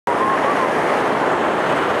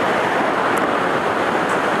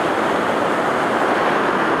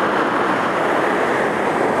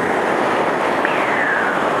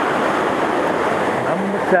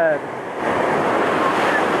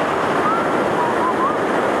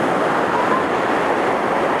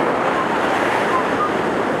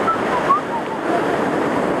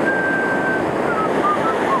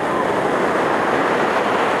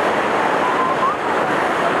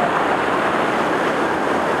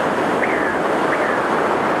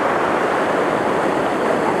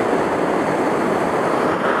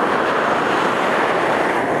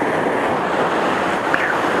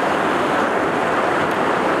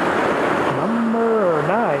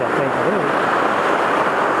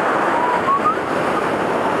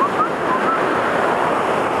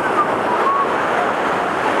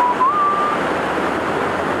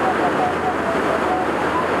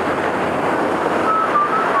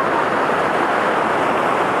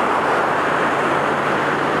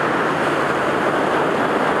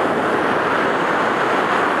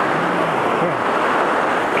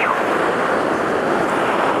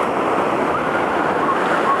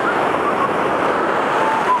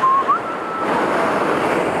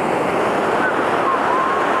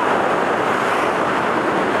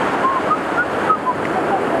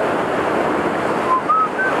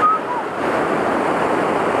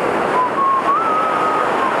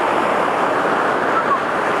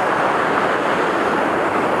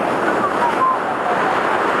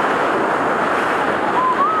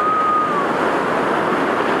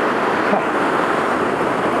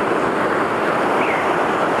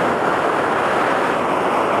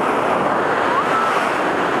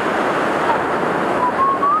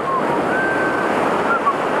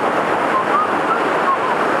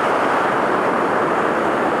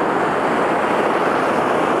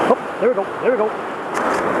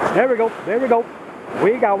There we go, there we go.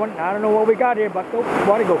 We got one. I don't know what we got here, but oh,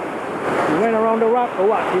 where'd it go? He went around the rock. Oh,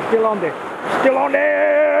 what? He's still on there. Still on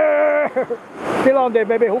there! Still on there,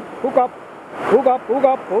 baby. Hook up. Hook up, hook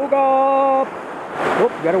up, hook up. Oh,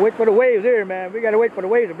 gotta wait for the waves here, man. We gotta wait for the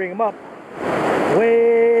waves to bring them up.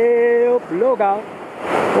 Way up, look out.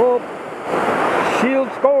 Oh,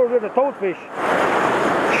 Shield scores with a toadfish.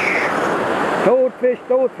 Toadfish,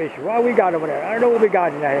 toadfish. What we got over there? I don't know what we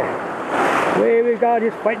got in there. Way we got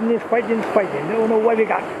is fighting, is fighting, is fighting. Don't know what we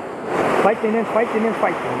got. Fighting and fighting and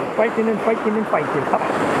fighting. Fighting and fighting and fighting.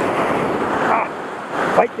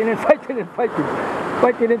 Fighting and fighting and fighting.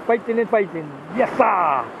 Fighting and fighting and fighting. Yes,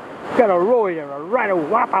 sir. Got a roar here, a rattle,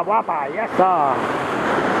 wappa wappa. Yes, sir.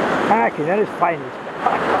 Action at its finest.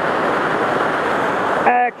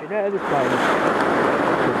 Action at its finest.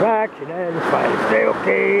 Action at its finest. Say,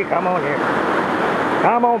 okay, come on here.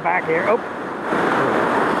 Come on back here. Oh.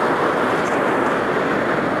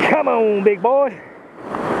 Come on, big boy.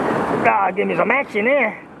 Ah, give me some action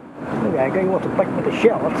there. Look at that guy, he wants to bite with the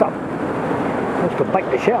shell. What's up? He wants to bite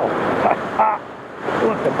the shell. He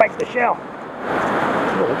wants to bite the shell.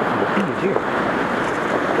 Oh, look at some bees here.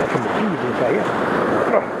 Got some bees inside here.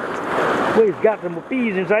 Well, he's got some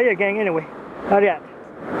bees inside here, gang, anyway. How's that?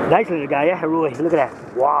 Nice little guy, yeah? Roy, look at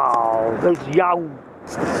that. Wow, there's Yahoo.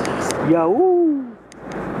 Yahoo.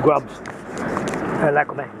 Grubs. I like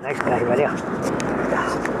him, man. Nice guy right there.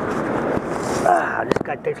 Ah, this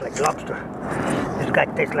guy tastes like lobster. This guy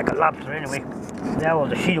tastes like a lobster anyway. That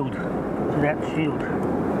was a shield. See that? Shield.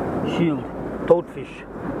 Shield. Toadfish.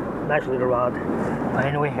 Nice little rod. But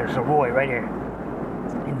anyway, here's a Roy right here.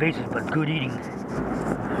 Invasive but good eating.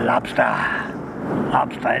 Lobster.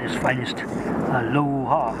 Lobster at its finest.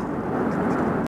 Aloha.